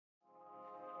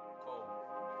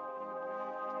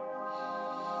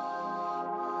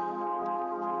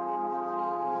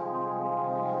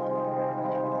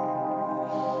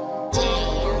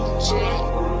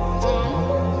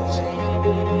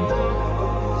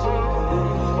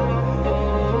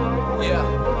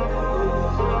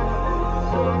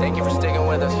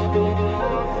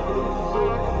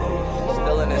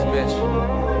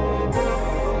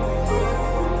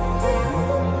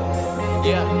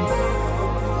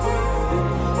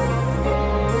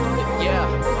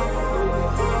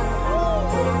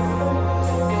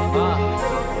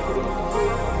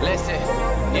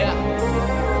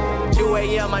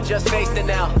just faced it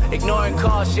now. Ignoring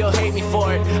calls, she'll hate me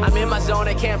for it. I'm in my zone,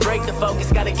 I can't break the focus.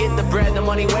 Gotta get the bread, the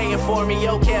money waiting for me.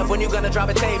 Yo, Kev, when you gonna drop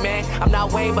a tape, man? I'm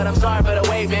not Wayne, but I'm sorry for the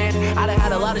wait, man. I done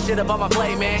had a lot of shit up on my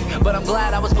plate, man, but I'm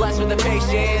glad I was blessed with the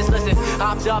patience. Listen,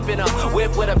 hopped up in a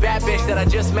whip with a bad bitch that I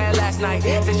just met last night.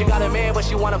 Said she got a man, but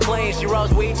she wanna play, and she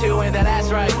rolls weed too, and that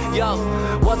ass right. Yo,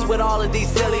 what's with all of these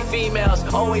silly females?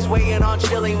 Always waiting on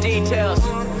chilling details.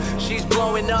 She's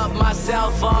blowing up my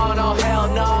cell phone, oh hell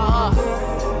nah.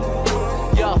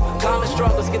 Yo, common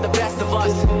struggles get the best of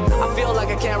us. I feel like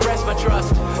I can't rest my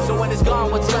trust. So when it's gone,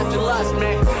 what's left to lust,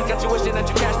 man? Got you wishing that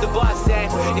you catch the bus,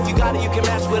 and if you got it, you can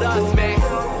match with us, man.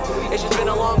 It's just been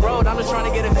a long road, I'm just trying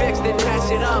to get it fixed and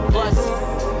patch it up. Plus,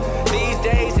 these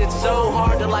days it's so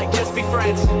hard to like just be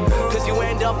friends, cause you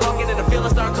end up fucking and the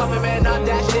feelings start coming, man, not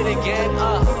that shit again.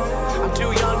 I'm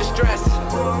too young to stress,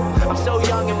 I'm so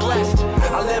young and blessed.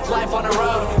 I live life on the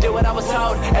road, did what I was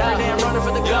told, every day I'm running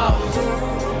for the goal.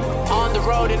 On the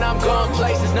road and I'm going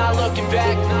places, not looking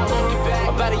back.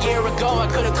 About a year ago I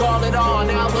could've called it on,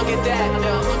 now look at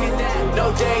that.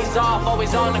 No days off,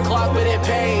 always on the clock, but it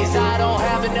pays. I don't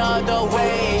have another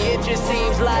way, it just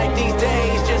seems like these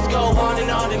days just go on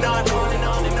and on and on, on and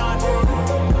on and on.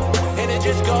 And it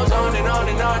just goes on and on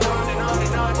and on, on and on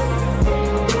and on.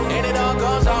 And it all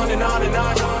goes on and on and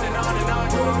on, on and on and on.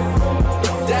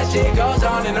 That shit goes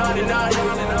on and on and on,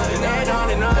 on and on and on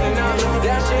and on and on.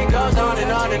 That shit goes on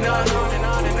and on and on, on and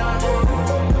on and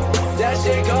on. That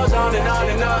shit goes on and on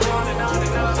and on, on and on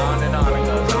and on. On and on, it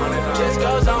goes on and on. Just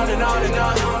goes on and on and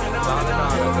on, on and on and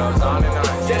on. It goes on and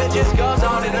on. Said it just goes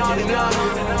on and on and on.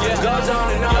 Yeah, goes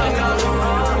on and on and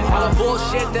on. All the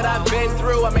bullshit that I've been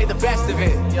through, I made the best of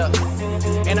it. Yeah.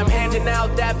 And I'm handing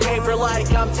out that paper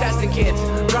like I'm testing kids.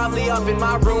 Probably up in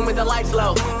my room with the lights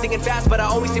low, thinking fast but I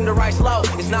always seem to write slow.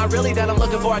 It's not really that I'm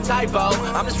looking for a typo,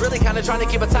 I'm just really kinda trying to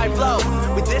keep a tight flow.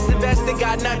 With this investing,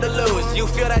 got nothing to lose. You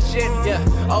feel that shit? Yeah,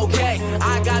 okay.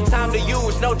 I got time to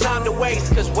use, no time to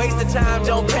waste, cause wasted time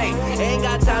don't pay. Ain't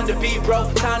got time to be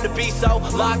broke, time to be so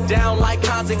locked down like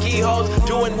cons and keyholes.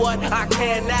 Doing what I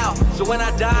can now, so when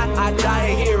I die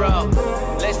a hero.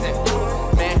 Listen,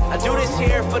 man, I do this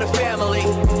here for the family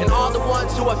and all the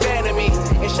ones who are fan of me.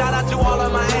 And shout out to all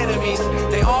of my enemies,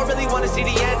 they all really want to see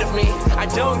the end of me. I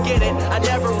don't get it, I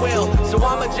never will, so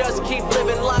I'ma just keep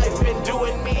living life and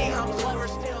doing me. I'm clever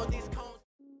still, these cones.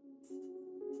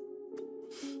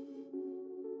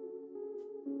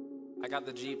 I got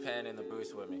the G pen in the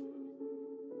booth with me.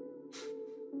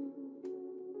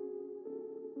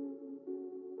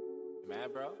 You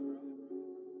mad, bro?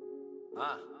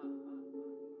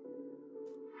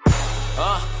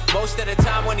 Most of the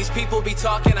time when these people be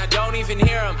talking, I don't even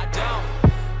hear them.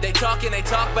 They talk and they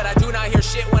talk, but I do not hear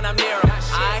shit when I'm near them.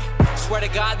 I swear to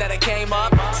God that I came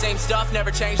up, same stuff,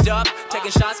 never changed up.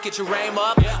 Taking shots, get your aim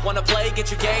up. Wanna play,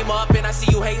 get your game up. And I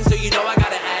see you hating, so you know I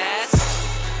gotta ask.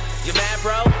 You mad,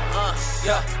 bro?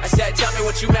 Yeah. I said, tell me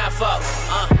what you mad for.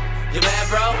 You mad,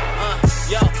 bro?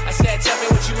 Yo. I said, tell me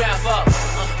what you mad for.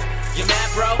 You mad,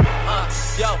 bro?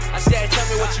 Yo. I said, tell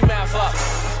me what you mad for.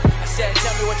 I said,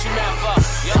 tell me what you mad for.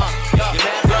 Yo, you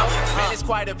mad, bro? Man, it's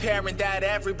quite apparent that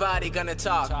everybody gonna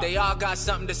talk. They all got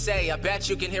something to say. I bet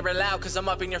you can hear it loud, cause I'm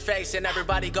up in your face. And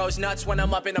everybody goes nuts when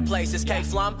I'm up in a place. It's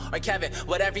K-Flum or Kevin,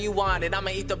 whatever you want. And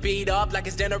I'ma eat the beat up like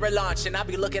it's dinner or lunch. And I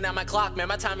be looking at my clock, man,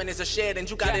 my timing is a shit. And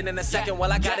you got it in a second,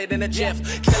 well I got it in a jiff.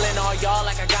 Killing all y'all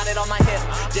like I got it on my hip.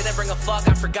 Didn't bring a fuck,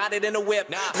 I forgot it in a whip.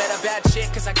 Met a bad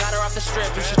chick cause I got her off the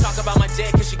strip. You should talk about my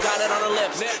dick cause she got it on her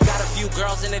lips. Got a few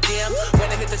girls in the DM. When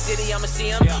I hit the city, I'ma see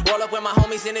them. Roll up with my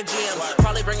homies in the gym.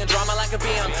 Probably bringing drama like a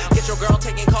BM. Get your girl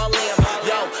taking call Liam.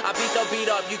 Yo, I beat the beat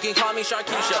up, you can call me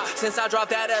Sharkeisha. Since I dropped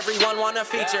that, everyone wanna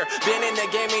feature. Been in the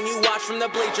game and you watch from the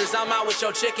bleachers. I'm out with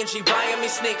your chick and she buying me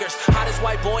sneakers. Hottest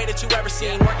white boy that you ever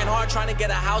seen. Working hard trying to get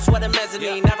a house with a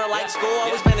mezzanine. Never liked school,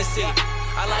 always been a C.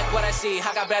 I like what I see,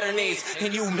 I got better needs.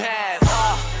 And you mad,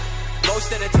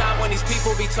 Most of the time when these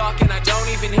people be talking, I don't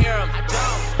even hear them.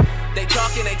 They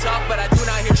talk and they talk, but I do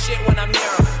not hear shit when I'm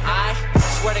near them. I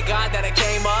swear to God that I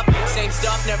came up, same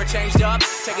stuff, never changed up.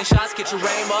 Taking shots, get your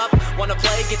aim up. Wanna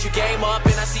play, get your game up.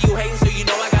 And I see you hating, so you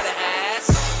know I gotta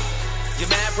ask. You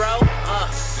mad, bro?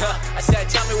 I said,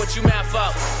 tell me what you mad for.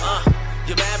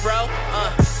 You mad, bro?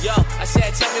 Yo, I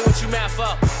said, tell me what you mad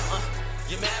for.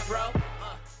 You mad, bro?